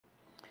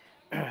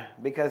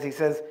Because he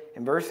says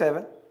in verse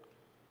 7,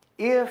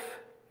 if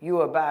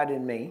you abide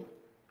in me,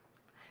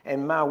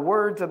 and my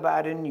words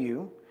abide in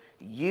you,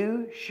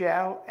 you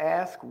shall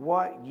ask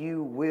what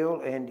you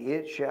will, and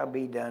it shall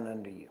be done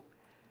unto you.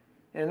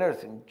 And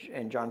notice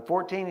in John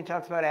 14, he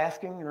talks about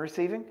asking and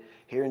receiving.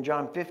 Here in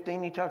John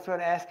 15, he talks about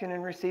asking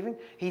and receiving.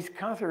 He's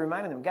constantly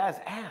reminding them, guys,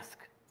 ask.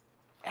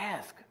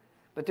 Ask.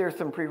 But there's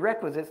some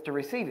prerequisites to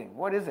receiving.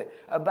 What is it?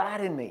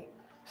 Abide in me.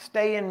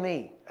 Stay in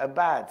me.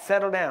 Abide.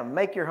 Settle down.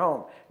 Make your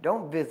home.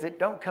 Don't visit.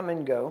 Don't come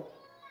and go.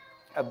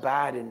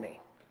 Abide in me.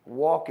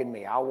 Walk in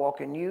me. I'll walk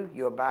in you.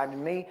 You abide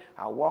in me.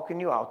 I'll walk in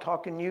you. I'll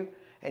talk in you.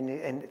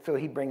 And so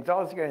he brings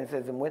all this together and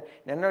says,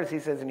 now notice he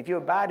says, and if you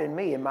abide in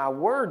me and my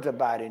words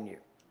abide in you,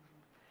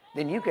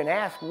 then you can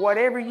ask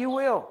whatever you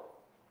will,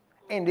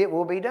 and it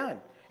will be done.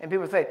 And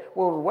people say,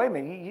 well, wait a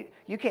minute,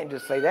 you can't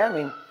just say that. I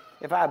mean,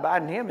 if I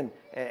abide in him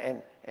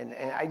and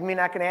I mean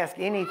I can ask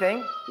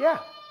anything? Yeah.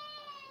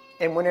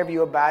 And whenever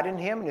you abide in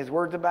him and his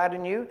words abide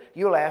in you,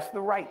 you'll ask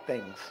the right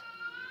things.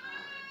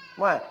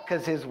 Why?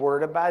 Because his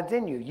word abides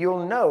in you.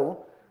 You'll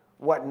know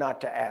what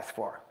not to ask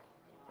for.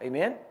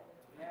 Amen?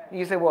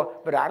 You say, well,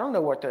 but I don't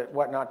know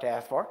what not to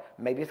ask for.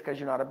 Maybe it's because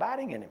you're not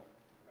abiding in him.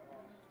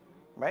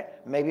 Right?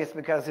 Maybe it's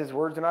because his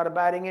words are not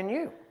abiding in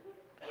you.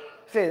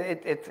 See,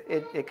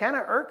 it kind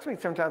of irks me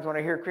sometimes when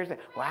I hear Christians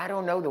say, well, I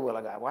don't know the will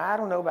of God. Well, I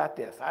don't know about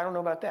this. I don't know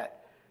about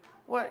that.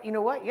 Well, you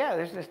know what? Yeah,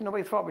 there's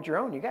nobody's fault but your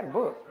own. You got a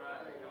book.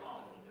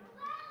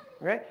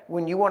 Right?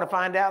 When you want to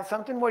find out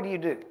something, what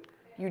do?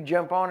 You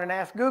jump on and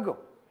ask Google.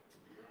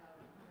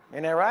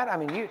 Isn't that right? I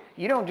mean,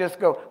 you don't just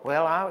go,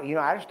 well,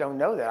 I just don't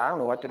know that. I don't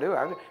know what to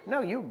do.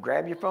 No, you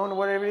grab your phone or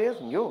whatever it is,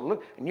 and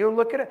you'll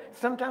look at it.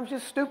 Sometimes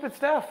just stupid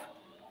stuff.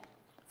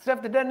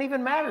 Stuff that doesn't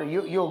even matter.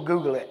 You'll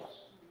Google it,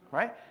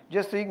 right?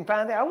 Just so you can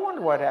find out. I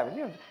wonder what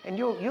happened. And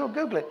you'll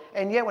Google it.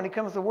 And yet when it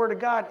comes to the Word of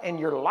God and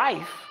your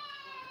life,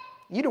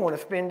 you don't want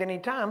to spend any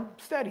time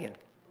studying.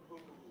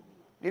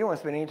 You don't want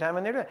to spend any time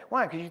in there.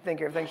 Why? Because you think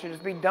everything should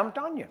just be dumped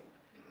on you.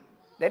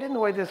 That isn't the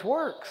way this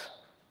works.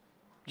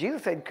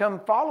 Jesus said,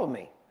 come follow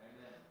me.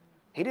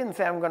 He didn't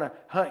say, I'm going to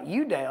hunt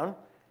you down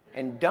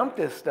and dump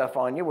this stuff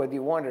on you, whether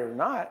you want it or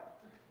not.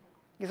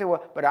 You say,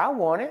 well, but I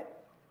want it.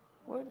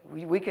 Well,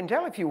 we can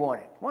tell if you want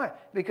it. Why?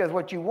 Because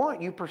what you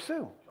want, you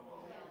pursue.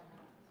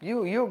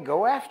 You'll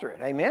go after it.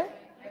 Amen?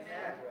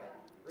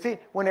 See,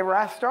 whenever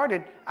I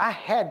started, I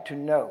had to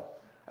know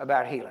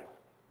about healing.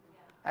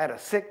 I had a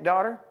sick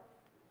daughter,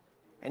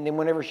 and then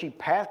whenever she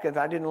passed, because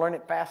I didn't learn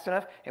it fast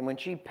enough, and when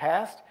she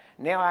passed,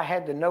 now I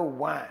had to know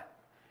why.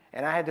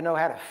 And I had to know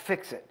how to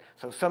fix it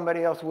so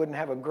somebody else wouldn't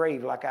have a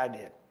grave like I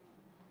did.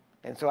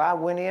 And so I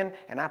went in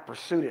and I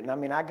pursued it. And I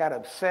mean, I got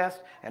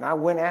obsessed and I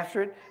went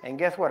after it. And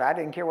guess what? I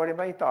didn't care what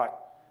anybody thought.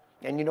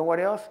 And you know what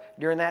else?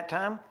 During that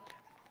time,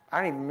 I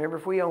don't even remember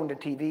if we owned a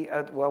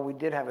TV. Well, we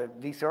did have a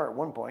VCR at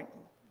one point.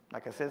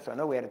 Like I said, so I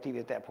know we had a TV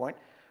at that point.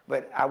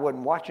 But I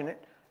wasn't watching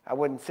it. I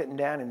wasn't sitting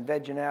down and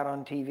vegging out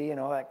on TV and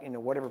all that,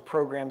 whatever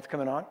program's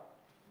coming on.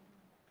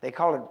 They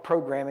call it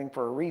programming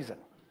for a reason.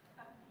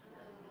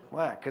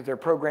 Why? Because they're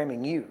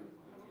programming you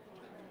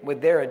with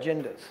their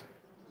agendas.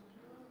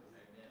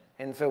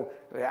 And so,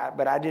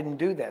 but I didn't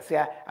do that. See,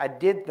 I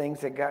did things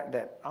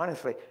that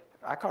honestly,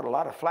 I caught a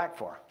lot of flack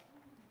for.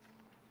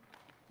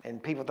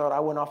 And people thought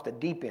I went off the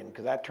deep end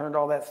because I turned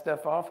all that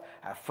stuff off.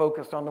 I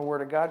focused on the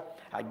Word of God.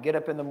 I'd get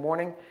up in the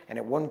morning, and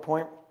at one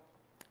point,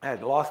 I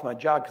had lost my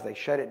job because they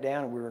shut it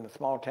down, and we were in a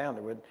small town.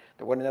 There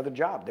wasn't another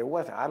job. There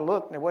wasn't. I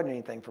looked, and there wasn't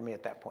anything for me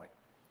at that point.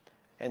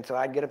 And so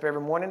I'd get up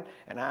every morning,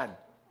 and I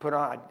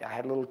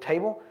had a little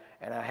table,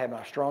 and I had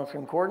my Strong's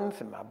Concordance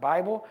and my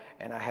Bible,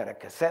 and I had a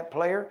cassette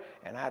player,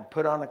 and I'd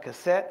put on a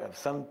cassette of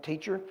some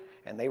teacher,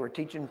 and they were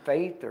teaching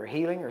faith or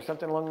healing or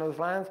something along those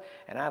lines,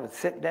 and I would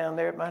sit down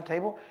there at my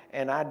table,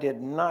 and I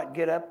did not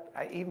get up,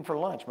 even for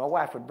lunch. My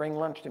wife would bring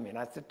lunch to me, and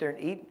I'd sit there and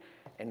eat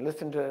and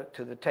listen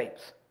to the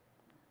tapes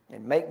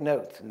and make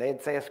notes, and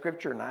they'd say a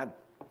scripture, and I'd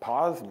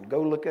pause and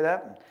go look it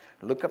up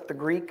and look up the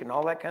Greek and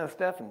all that kind of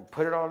stuff and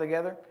put it all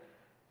together,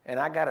 and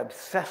I got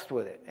obsessed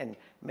with it. And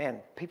man,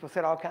 people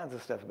said all kinds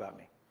of stuff about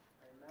me.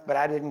 But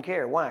I didn't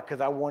care. Why?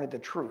 Because I wanted the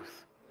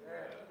truth.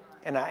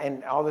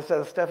 And all this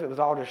other stuff, it was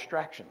all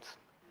distractions.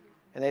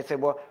 And they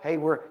said, well, hey,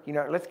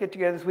 let's get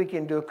together this weekend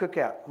and do a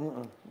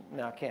cookout.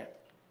 No, I can't.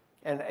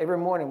 And every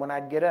morning when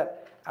I'd get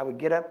up, I would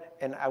get up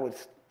and I would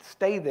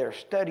stay there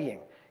studying.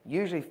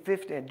 Usually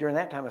 15, during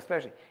that time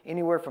especially,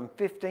 anywhere from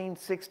 15,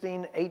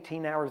 16,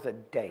 18 hours a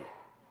day.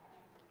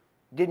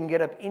 Didn't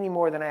get up any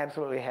more than I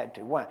absolutely had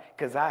to. Why?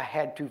 Because I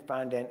had to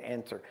find an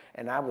answer.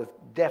 And I was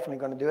definitely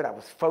going to do it. I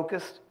was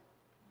focused.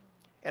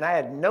 And I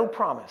had no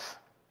promise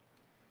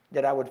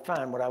that I would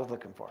find what I was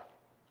looking for.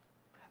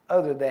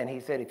 Other than he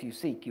said, if you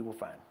seek, you will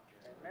find.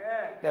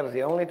 Amen. That was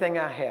the only thing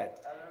I had.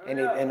 And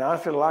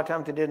honestly, a lot of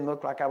times it didn't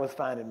look like I was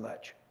finding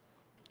much.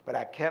 But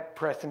I kept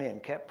pressing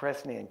in,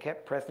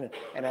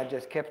 and I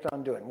just kept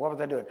on doing it. What was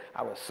I doing?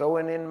 I was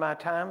sowing in my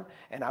time,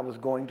 and I was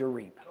going to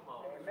reap.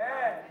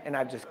 Amen. And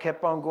I just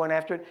kept on going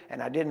after it,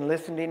 and I didn't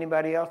listen to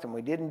anybody else, and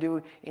we didn't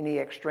do any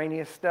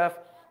extraneous stuff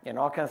and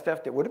all kinds of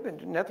stuff that would have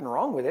been nothing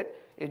wrong with it.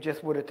 It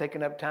just would have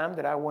taken up time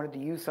that I wanted to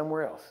use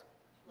somewhere else.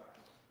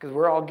 Because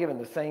we're all given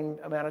the same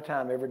amount of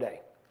time every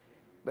day.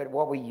 But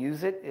what we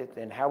use it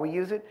and how we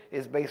use it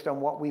is based on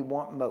what we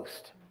want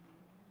most.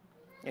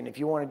 And if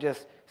you want to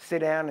just sit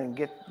down and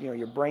get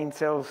your brain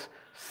cells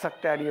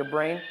sucked out of your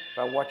brain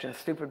by watching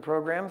stupid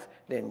programs,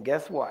 then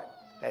guess what?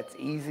 That's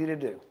easy to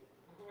do.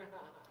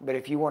 But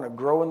if you want to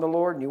grow in the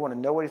Lord and you want to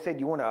know what he said,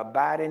 you want to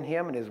abide in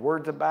him and his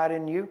words abide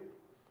in you,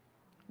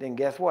 then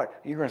guess what?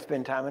 You're going to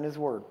spend time in his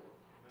word.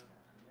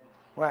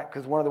 Right?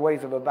 Because one of the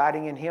ways of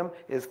abiding in him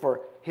is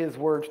for his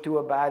words to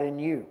abide in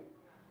you.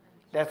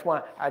 That's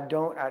why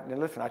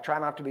listen, I try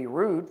not to be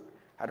rude.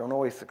 I don't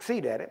always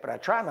succeed at it, but I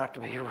try not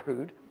to be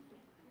rude.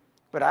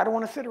 But I don't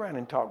want to sit around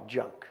and talk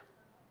junk.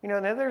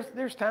 Now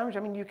there's times,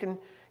 you can,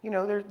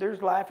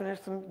 there's life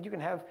and you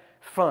can have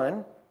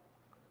fun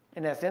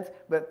in that sense,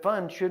 but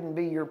fun shouldn't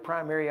be your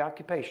primary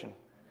occupation.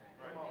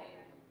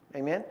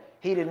 Amen?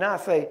 He did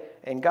not say,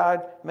 and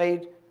God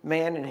made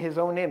man in his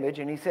own image,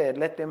 and he said,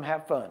 let them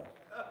have fun.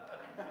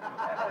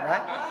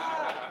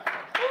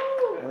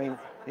 Right?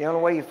 The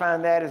only way you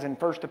find that is in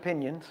First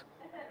Opinions,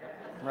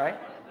 right?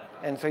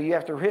 And so you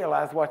have to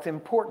realize what's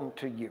important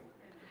to you.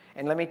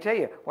 And let me tell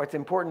you, what's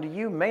important to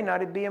you may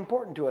not be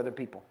important to other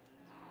people.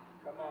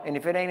 And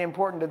if it ain't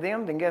important to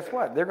them, then guess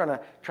what? They're going to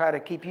try to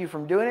keep you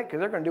from doing it because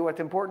they're going to do what's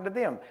important to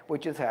them,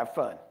 which is have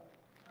fun.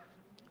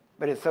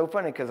 But it's so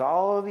funny because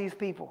all these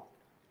people,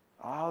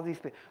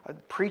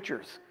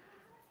 preachers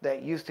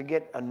that used to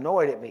get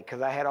annoyed at me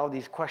because I had all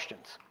these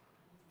questions.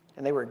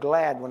 And they were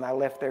glad when I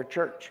left their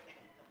church.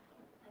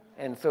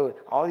 And so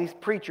all these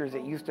preachers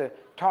that used to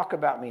talk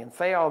about me and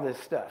say all this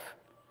stuff.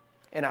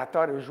 And I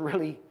thought it was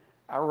really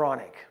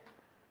ironic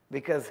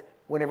because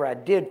whenever I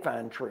did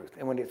find truth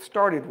and when it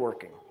started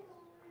working,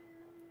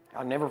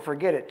 I'll never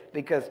forget it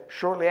because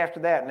shortly after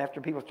that and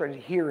after people started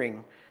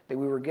hearing that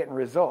we were getting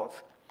results,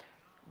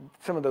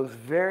 some of those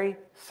very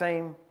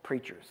same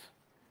preachers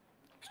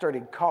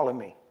started calling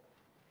me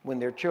when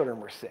their children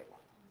were sick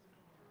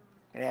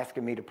and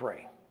asking me to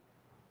pray.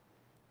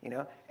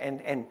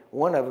 And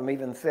one of them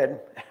even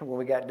said, when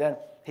we got done,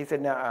 he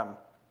said,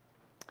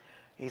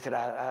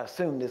 I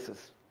assume this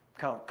is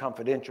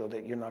confidential,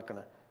 that you're not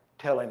going to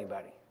tell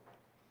anybody.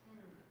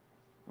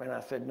 And I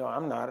said, no,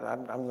 I'm not.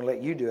 I'm going to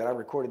let you do it. I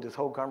recorded this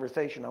whole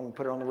conversation. I'm going to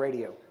put it on the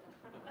radio.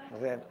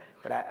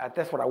 But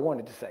that's what I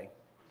wanted to say.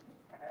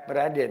 But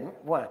I didn't.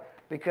 Why?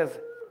 Because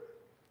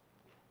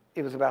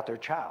it was about their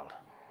child.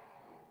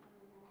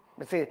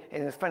 But see,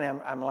 and it's funny,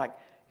 I'm like,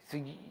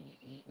 so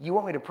you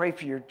want me to pray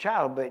for your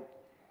child, but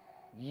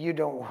you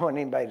don't want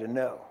anybody to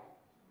know.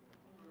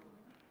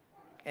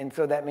 And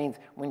so that means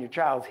when your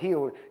child's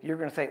healed, you're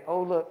going to say,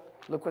 oh,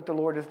 look what the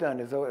Lord has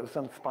done, as though it was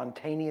some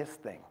spontaneous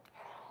thing,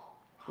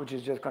 which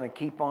is just going to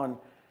keep on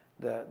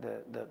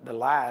the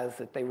lies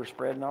that they were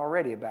spreading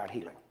already about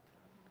healing.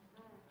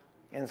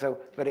 And so,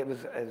 but it was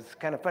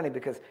kind of funny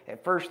because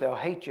at first they'll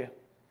hate you,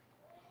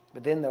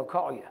 but then they'll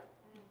call you.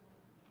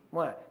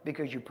 Why?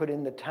 Because you put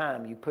in the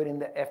time, you put in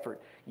the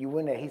effort. You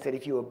went there. He said,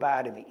 if you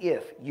abide in me,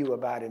 if you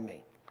abide in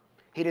me.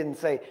 He didn't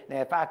say, now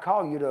if I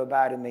call you to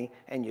abide in me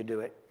and you do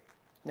it.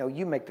 No,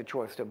 you make the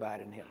choice to abide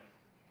in him.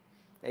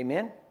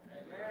 Amen?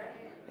 Amen.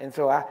 And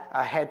so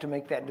I had to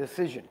make that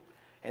decision.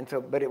 And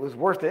so, but it was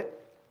worth it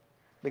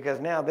because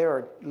now there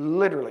are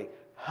literally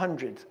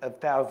hundreds of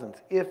thousands,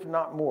 if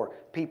not more,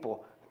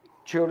 people,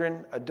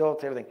 children,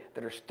 adults, everything,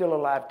 that are still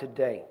alive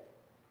today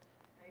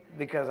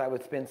because I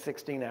would spend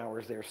 16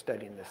 hours there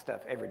studying this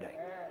stuff every day.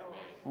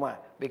 Why?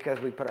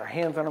 Because we put our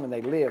hands on them and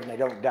they live and they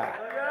don't die.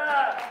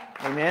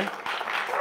 Amen?